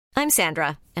I'm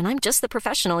Sandra, and I'm just the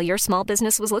professional your small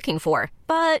business was looking for.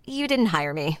 But you didn't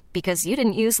hire me because you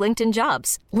didn't use LinkedIn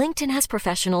Jobs. LinkedIn has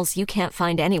professionals you can't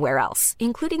find anywhere else,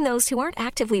 including those who aren't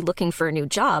actively looking for a new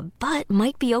job, but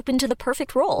might be open to the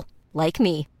perfect role, like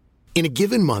me. In a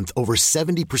given month, over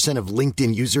 70% of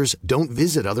LinkedIn users don't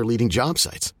visit other leading job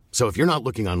sites. So if you're not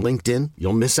looking on LinkedIn,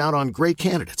 you'll miss out on great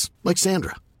candidates like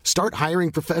Sandra. Start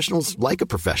hiring professionals like a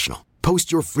professional.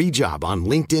 Post your free job on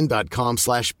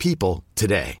linkedin.com/people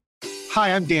today.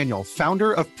 Hi, I'm Daniel,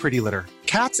 founder of Pretty Litter.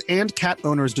 Cats and cat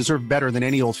owners deserve better than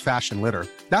any old-fashioned litter.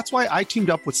 That's why I teamed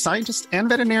up with scientists and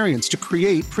veterinarians to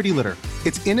create Pretty Litter.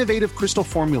 Its innovative crystal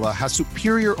formula has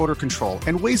superior odor control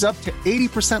and weighs up to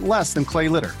 80% less than clay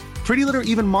litter. Pretty Litter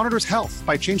even monitors health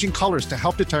by changing colors to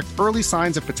help detect early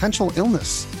signs of potential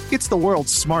illness. It's the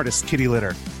world's smartest kitty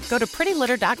litter. Go to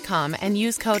prettylitter.com and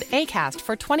use code ACAST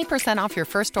for 20% off your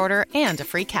first order and a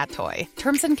free cat toy.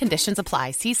 Terms and conditions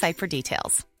apply. See site for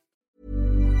details.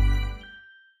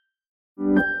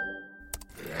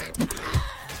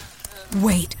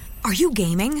 Wait, are you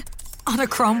gaming? On a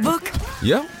Chromebook?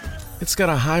 Yep. It's got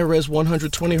a high-res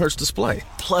 120Hz display,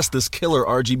 plus this killer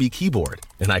RGB keyboard.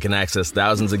 And I can access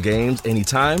thousands of games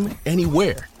anytime,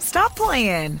 anywhere. Stop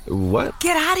playing. What?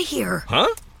 Get out of here. Huh?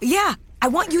 Yeah, I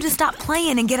want you to stop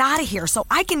playing and get out of here so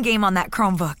I can game on that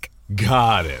Chromebook.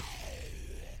 Got it.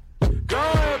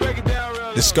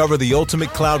 Discover the ultimate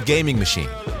cloud gaming machine,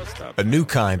 a new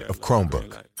kind of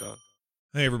Chromebook.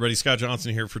 Hey everybody, Scott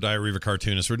Johnson here for Diary of a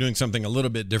Cartoonist. We're doing something a little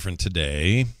bit different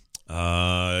today.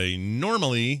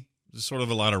 Normally, just sort of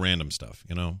a lot of random stuff,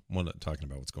 talking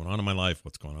about what's going on in my life,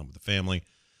 what's going on with the family,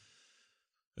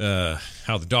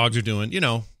 how the dogs are doing,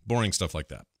 boring stuff like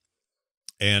that.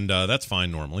 And that's fine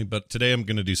normally, but today I'm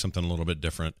going to do something a little bit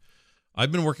different.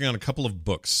 I've been working on a couple of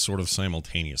books sort of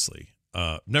simultaneously.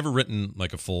 Never written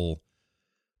like a full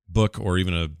book or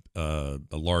even a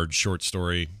large short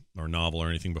story or novel or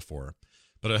anything before,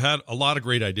 but I've had a lot of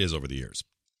great ideas over the years.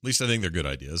 At least I think they're good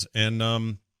ideas. And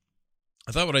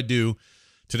I thought what I'd do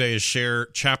today is share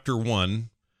chapter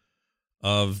 1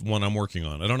 of one I'm working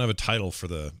on. I don't have a title for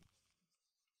the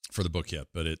book yet,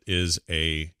 but it is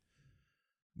a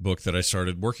book that I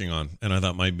started working on, and I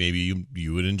thought maybe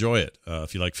you would enjoy it.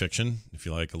 If you like fiction, if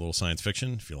you like a little science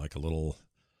fiction, if you like a little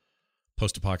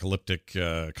post-apocalyptic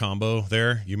combo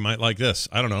there, you might like this.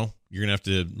 I don't know. You're going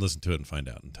to have to listen to it and find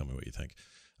out and tell me what you think.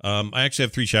 I actually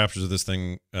have 3 chapters of this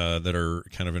thing that are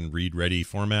kind of in read-ready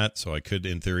format, so I could,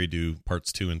 in theory, do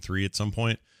parts 2 and 3 at some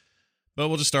point. But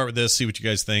we'll just start with this, see what you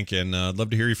guys think, and I'd love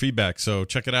to hear your feedback. So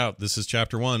check it out. This is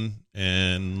chapter 1,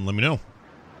 and let me know.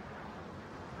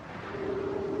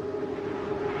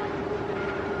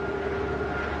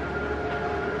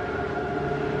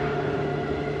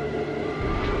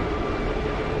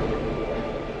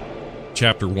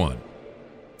 Chapter 1,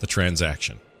 The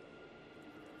Transaction.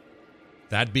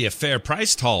 That'd be a fair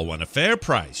price, tall one, a fair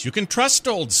price. You can trust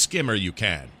old Skimmer, you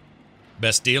can.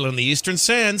 Best deal in the Eastern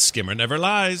Sands, Skimmer never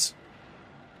lies.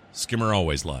 Skimmer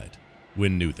always lied.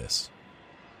 Wynn knew this.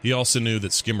 He also knew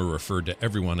that Skimmer referred to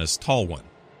everyone as Tall One.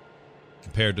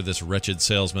 Compared to this wretched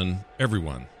salesman,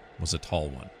 everyone was a tall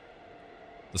one.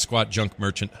 The squat junk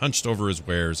merchant hunched over his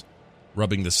wares,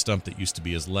 rubbing the stump that used to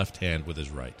be his left hand with his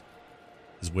right.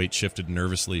 His weight shifted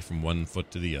nervously from one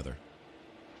foot to the other,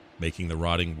 making the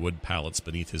rotting wood pallets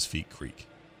beneath his feet creak.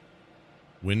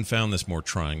 Wynn found this more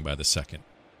trying by the second.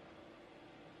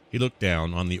 He looked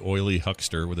down on the oily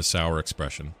huckster with a sour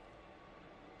expression.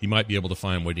 He might be able to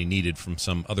find what he needed from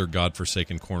some other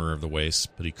godforsaken corner of the waste,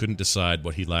 but he couldn't decide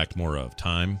what he lacked more of,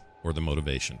 time or the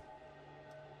motivation.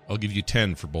 "I'll give you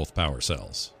 10 for both power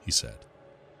cells," he said.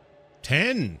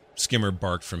 10, Skimmer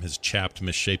barked from his chapped,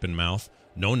 misshapen mouth.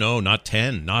 No, not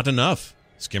 10, not enough.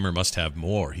 Skimmer must have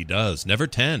more. He does. Never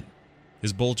 10.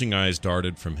 His bulging eyes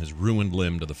darted from his ruined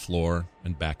limb to the floor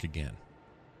and back again.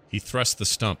 He thrust the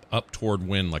stump up toward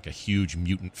Wynn like a huge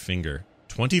mutant finger.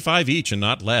 25 each and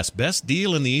not less. Best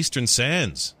deal in the Eastern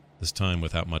Sands. This time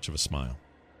without much of a smile.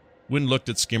 Wynn looked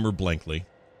at Skimmer blankly.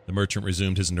 The merchant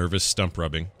resumed his nervous stump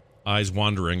rubbing, eyes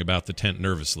wandering about the tent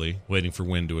nervously, waiting for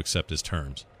Wynn to accept his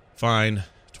terms. Fine,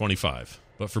 25.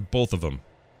 But for both of them,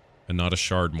 and not a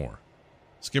shard more.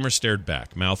 Skimmer stared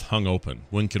back, mouth hung open.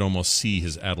 Wynn could almost see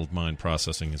his addled mind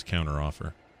processing his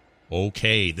counteroffer.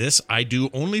 Okay, this I do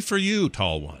only for you,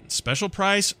 tall one. Special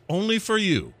price only for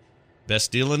you.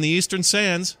 Best deal in the Eastern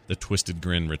Sands, the twisted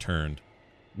grin returned.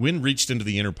 Wynn reached into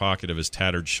the inner pocket of his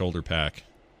tattered shoulder pack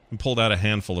and pulled out a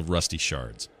handful of rusty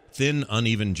shards. Thin,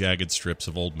 uneven, jagged strips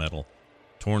of old metal,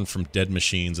 torn from dead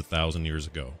machines 1,000 years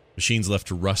ago. Machines left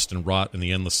to rust and rot in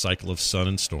the endless cycle of sun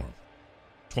and storm.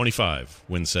 25,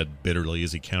 Wynn said bitterly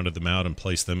as he counted them out and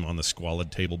placed them on the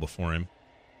squalid table before him.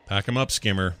 Pack him up,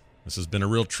 Skimmer. This has been a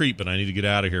real treat, but I need to get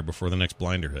out of here before the next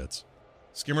blinder hits.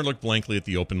 Skimmer looked blankly at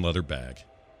the open leather bag.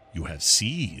 You have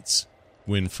seeds.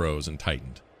 Wynn froze and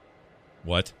tightened.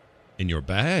 What? In your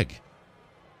bag?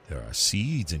 There are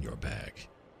seeds in your bag,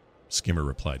 Skimmer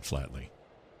replied flatly.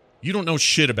 You don't know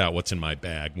shit about what's in my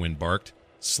bag, Wynn barked,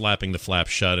 slapping the flap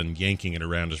shut and yanking it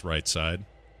around his right side.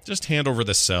 Just hand over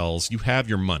the cells. You have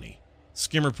your money.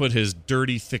 Skimmer put his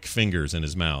dirty, thick fingers in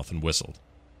his mouth and whistled.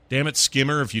 Damn it,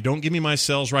 Skimmer, if you don't give me my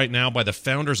cells right now, by the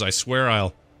founders, I swear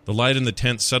I'll... The light in the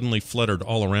tent suddenly fluttered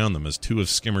all around them as two of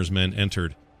Skimmer's men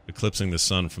entered, eclipsing the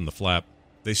sun from the flap.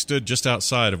 They stood just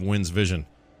outside of Wynn's vision,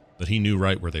 but he knew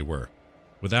right where they were.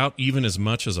 Without even as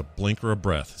much as a blink or a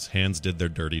breath, his hands did their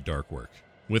dirty, dark work.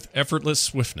 With effortless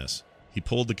swiftness, he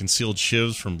pulled the concealed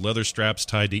shivs from leather straps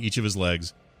tied to each of his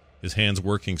legs, his hands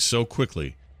working so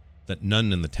quickly that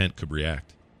none in the tent could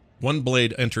react. One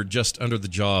blade entered just under the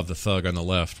jaw of the thug on the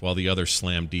left, while the other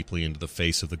slammed deeply into the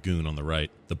face of the goon on the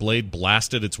right. The blade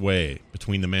blasted its way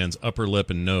between the man's upper lip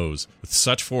and nose with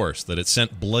such force that it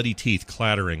sent bloody teeth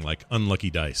clattering like unlucky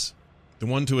dice. The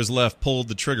one to his left pulled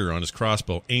the trigger on his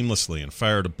crossbow aimlessly and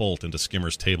fired a bolt into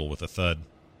Skimmer's table with a thud.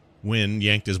 Wynn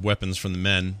yanked his weapons from the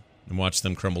men and watched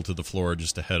them crumble to the floor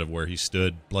just ahead of where he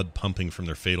stood, blood pumping from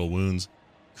their fatal wounds,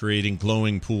 creating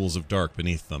glowing pools of dark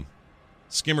beneath them.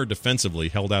 Skimmer defensively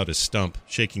held out his stump,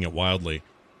 shaking it wildly.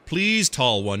 Please,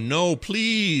 tall one, no,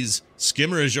 please!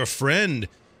 Skimmer is your friend!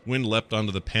 Wynn leapt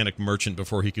onto the panicked merchant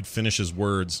before he could finish his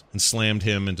words and slammed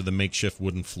him into the makeshift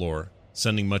wooden floor,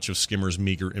 sending much of Skimmer's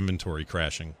meager inventory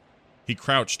crashing. He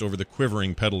crouched over the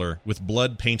quivering peddler, with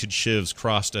blood-painted shivs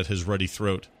crossed at his ruddy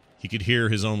throat. He could hear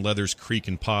his own leathers creak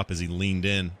and pop as he leaned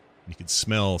in, and he could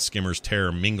smell Skimmer's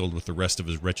terror mingled with the rest of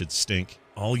his wretched stink.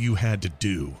 All you had to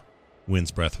do...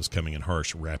 Wynn's breath was coming in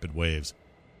harsh, rapid waves,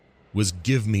 was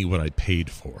give me what I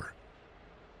paid for.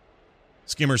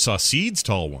 Skimmer saw seeds,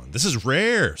 tall one. This is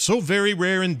rare, so very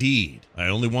rare indeed. I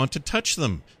only want to touch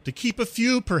them, to keep a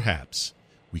few, perhaps.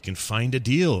 We can find a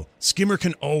deal. Skimmer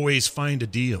can always find a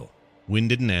deal. Wynn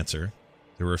didn't answer.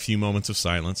 There were a few moments of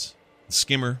silence.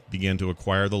 Skimmer began to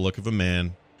acquire the look of a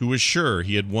man who was sure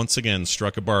he had once again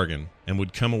struck a bargain and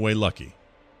would come away lucky.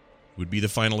 Would be the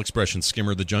final expression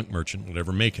Skimmer the junk merchant would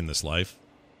ever make in this life.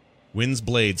 Wynn's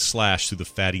blade slashed through the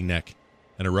fatty neck,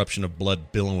 an eruption of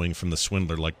blood billowing from the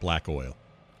swindler like black oil.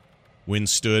 Wynn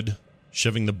stood,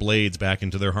 shoving the blades back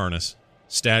into their harness,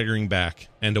 staggering back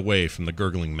and away from the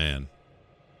gurgling man.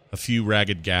 A few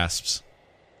ragged gasps,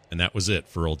 and that was it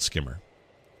for old Skimmer.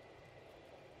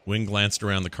 Wynn glanced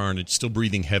around the carnage, still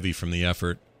breathing heavy from the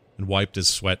effort, and wiped his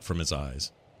sweat from his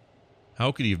eyes.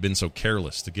 How could he have been so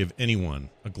careless to give anyone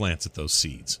a glance at those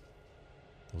seeds?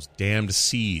 Those damned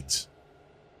seeds.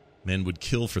 Men would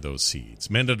kill for those seeds.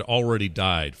 Men had already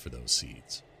died for those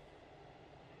seeds.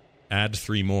 Add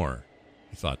 3 more,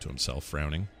 he thought to himself,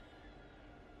 frowning.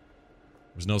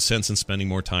 There was no sense in spending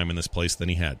more time in this place than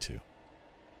he had to.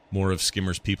 More of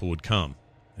Skimmer's people would come,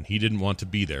 and he didn't want to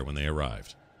be there when they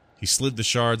arrived. He slid the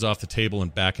shards off the table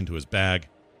and back into his bag,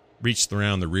 reached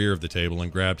around the rear of the table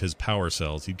and grabbed his power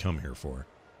cells he'd come here for,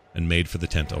 and made for the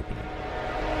tent opening.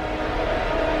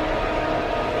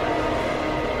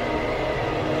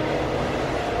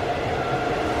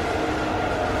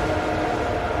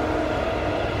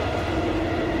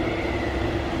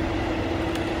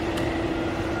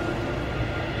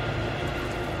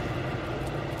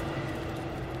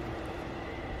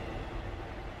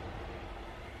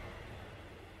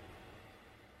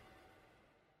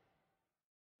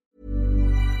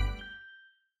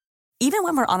 Even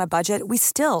when we're on a budget, we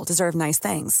still deserve nice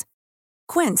things.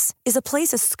 Quince is a place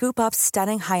to scoop up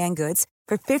stunning high-end goods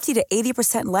for 50 to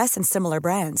 80% less than similar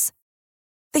brands.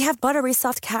 They have buttery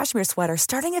soft cashmere sweaters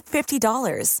starting at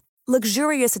 $50,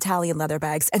 luxurious Italian leather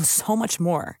bags, and so much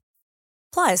more.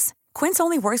 Plus, Quince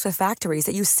only works with factories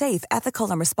that use safe,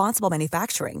 ethical, and responsible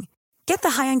manufacturing. Get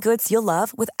the high-end goods you'll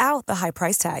love without the high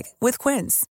price tag with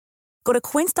Quince. Go to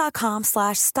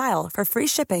quince.com/style for free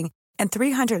shipping and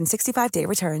 365-day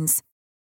returns.